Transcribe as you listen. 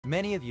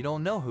Many of you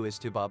don't know who is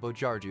Tubabo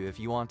Jarju. If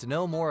you want to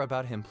know more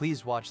about him,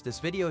 please watch this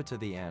video to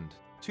the end.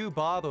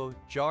 Tubabo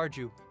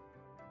Jarju.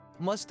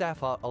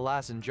 MUSTAPHA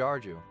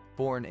Jarju,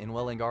 born in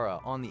Wellingara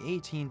on the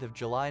 18th of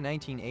July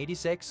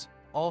 1986,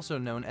 also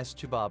known as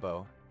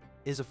Tubabo,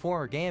 is a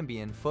former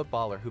Gambian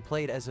footballer who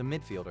played as a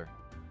midfielder.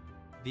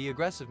 The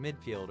aggressive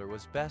midfielder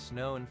was best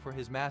known for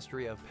his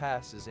mastery of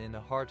passes in the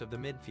heart of the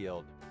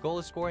midfield,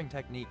 goal-scoring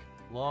technique,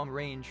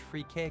 long-range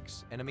free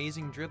kicks, and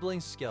amazing dribbling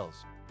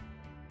skills.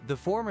 The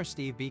former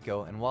Steve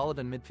Biko and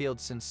Wallidan midfield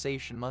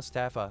sensation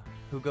MUSTAPHA,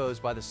 who goes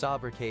by the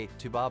sobriquet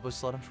Tubabo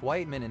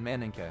Whiteman in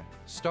Maninka,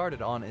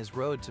 started on his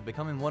road to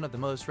becoming one of the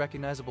most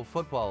recognizable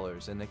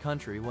footballers in the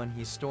country when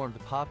he stormed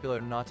the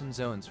popular Northern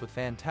zones with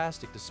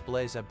fantastic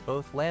displays at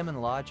both Laman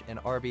Lodge and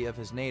RB of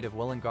his native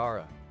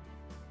Wellingara.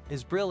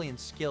 His brilliant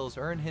skills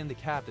earned him the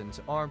captain's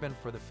armband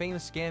for the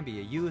famous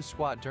Gambia U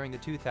squad during the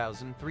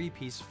 2003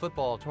 Peace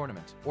Football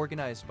Tournament,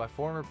 organized by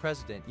former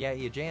President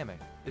Yahya Jammeh.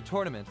 The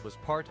tournament was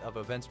part of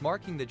events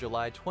marking the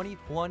July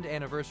 21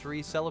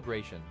 anniversary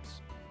celebrations.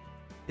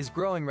 His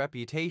growing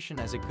reputation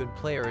as a good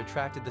player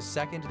attracted the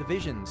second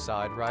division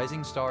side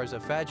Rising Stars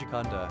of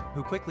Fajikunda,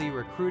 who quickly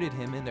recruited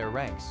him in their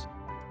ranks.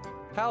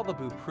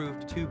 Tubabo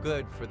proved too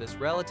good for this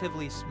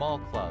relatively small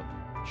club.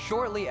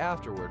 Shortly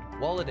afterward,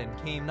 Wallidan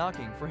came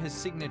knocking for his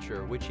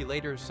signature, which he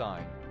later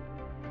signed.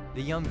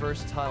 The young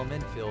versatile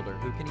midfielder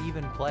who can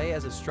even play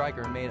as a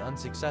striker made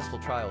unsuccessful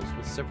trials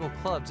with several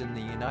clubs in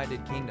the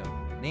United Kingdom,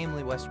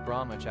 namely West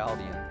Bromwich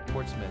Albion,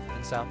 Portsmouth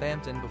and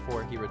Southampton,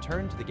 before he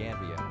returned to the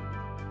Gambia.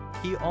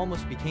 He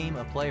almost became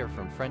a player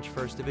from French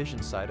First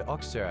Division side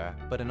Auxerre,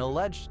 but an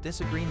alleged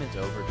disagreement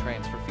over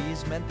transfer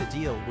fees meant the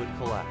deal would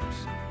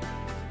collapse.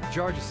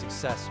 Jarju's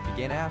success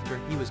began after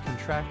he was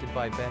contracted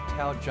by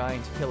Betau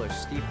giant killer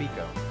Steve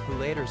Biko, who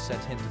later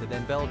sent him to the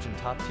then Belgian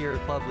top-tier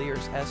club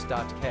Liers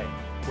S.K,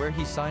 where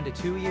he signed a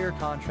 2-year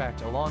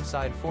contract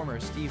alongside former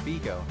Steve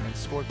Biko and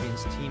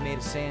Scorpions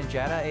teammate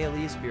Sanjata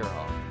Elias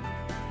Bierhoff.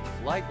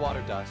 Like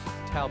water dust,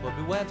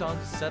 Tubabo went on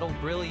to settle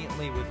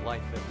brilliantly with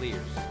life at Liers.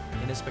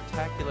 In a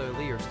spectacular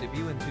Liers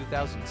debut in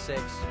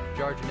 2006,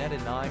 Jarju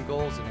netted 9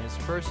 goals in his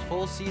first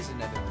full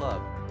season at the club,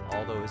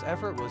 although his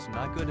effort was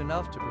not good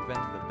enough to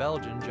prevent the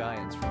Belgian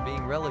Giants from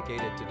being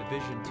relegated to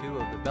Division 2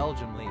 of the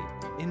Belgian League.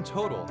 In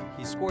total,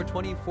 he scored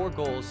 24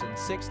 goals in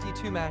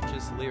 62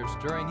 matches Liers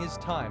during his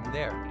time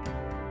there.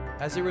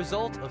 As a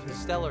result of his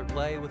stellar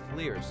play with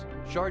Liers,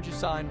 Jarju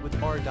signed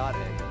with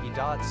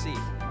R.A.E.C.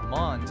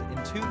 Mons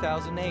in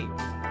 2008.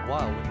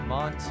 While with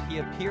Mons, he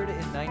appeared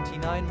in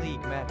 99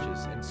 league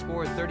matches and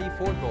scored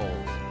 34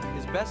 goals.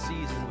 His best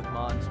season with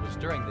Mons was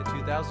during the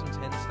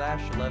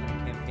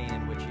 2010-11 campaign,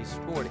 in which he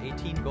scored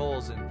 18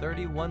 goals in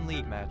 31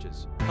 league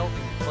matches,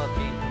 helping the club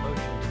gain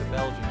promotion to the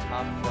Belgian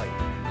top flight.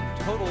 In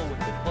total with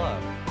the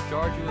club,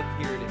 Jarju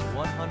appeared in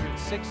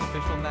 106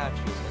 official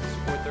matches and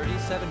scored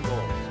 37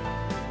 goals.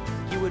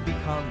 He would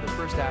become the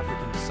first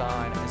African to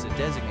sign as a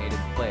designated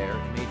player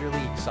in Major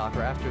League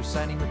Soccer after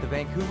signing with the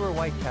Vancouver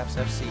Whitecaps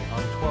FC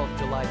on 12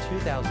 July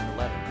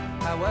 2011.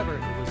 However,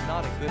 it was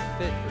not a good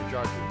fit for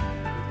Jarju,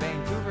 with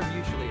Vancouver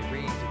mutually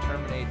agreeing to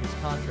terminate his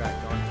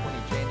contract on 20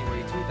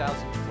 January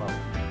 2012.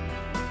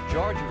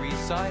 Jarju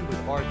re-signed with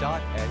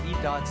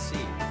R.A.E.C.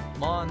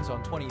 Mons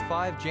on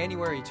 25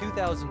 January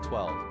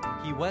 2012.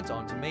 He went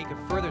on to make a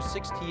further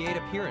 68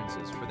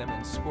 appearances for them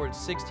and scored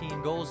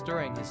 16 goals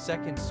during his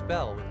second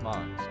spell with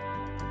Mons.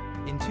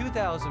 In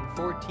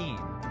 2014,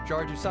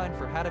 Jarju signed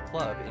for Hatta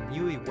Club in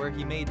UE, where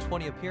he made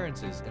 20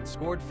 appearances and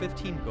scored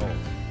 15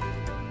 goals.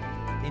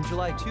 In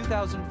July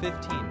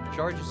 2015,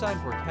 Jarju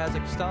signed for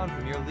Kazakhstan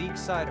Premier League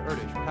side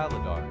Erdish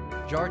Pavlodar.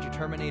 Jarju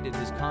terminated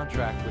his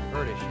contract with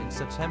Erdish in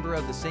September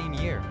of the same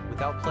year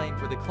without playing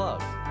for the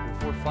club,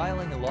 before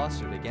filing a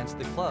lawsuit against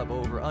the club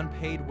over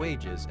unpaid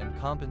wages and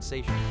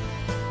compensation.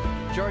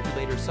 Jarju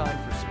later signed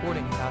for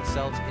Sporting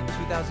Hasselt in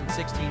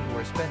 2016,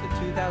 where he spent the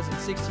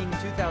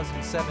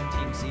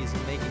 2016-2017 season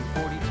making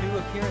 42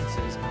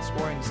 appearances and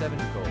scoring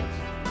 70 goals.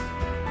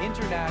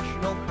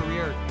 International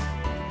career.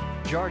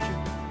 Jarju,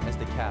 as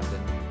the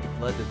captain,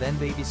 led the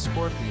then-baby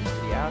Scorpions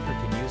to the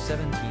African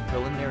U17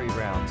 preliminary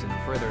rounds and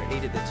further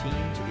aided the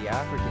team to the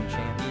African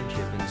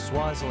Championship in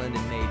Swaziland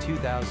in May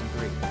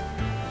 2003.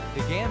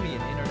 The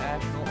Gambian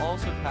international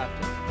also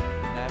captained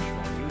the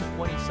national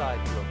U20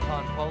 side to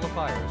upon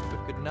qualifiers,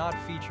 but could not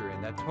feature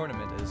in that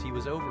tournament as he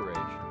was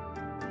overage.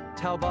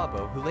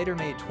 Tubabo, who later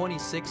made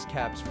 26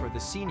 caps for the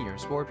senior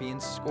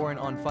Scorpions, scoring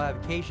on 5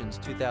 occasions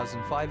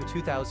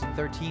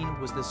 2005-2013,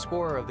 was the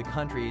scorer of the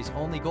country's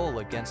only goal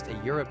against a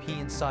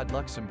European side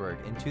Luxembourg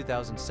in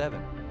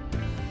 2007.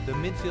 The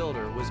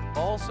midfielder was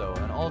also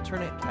an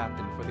alternate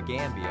captain for the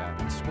Gambia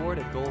and scored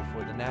a goal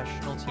for the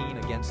national team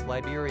against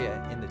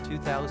Liberia in the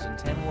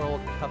 2010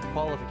 World Cup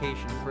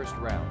qualification first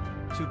round.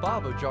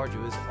 Tubabo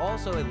Jarju is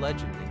also a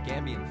legend in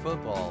Gambian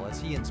football, as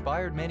he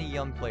inspired many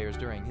young players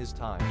during his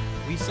time.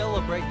 We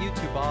celebrate you,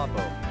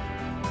 Tubabo.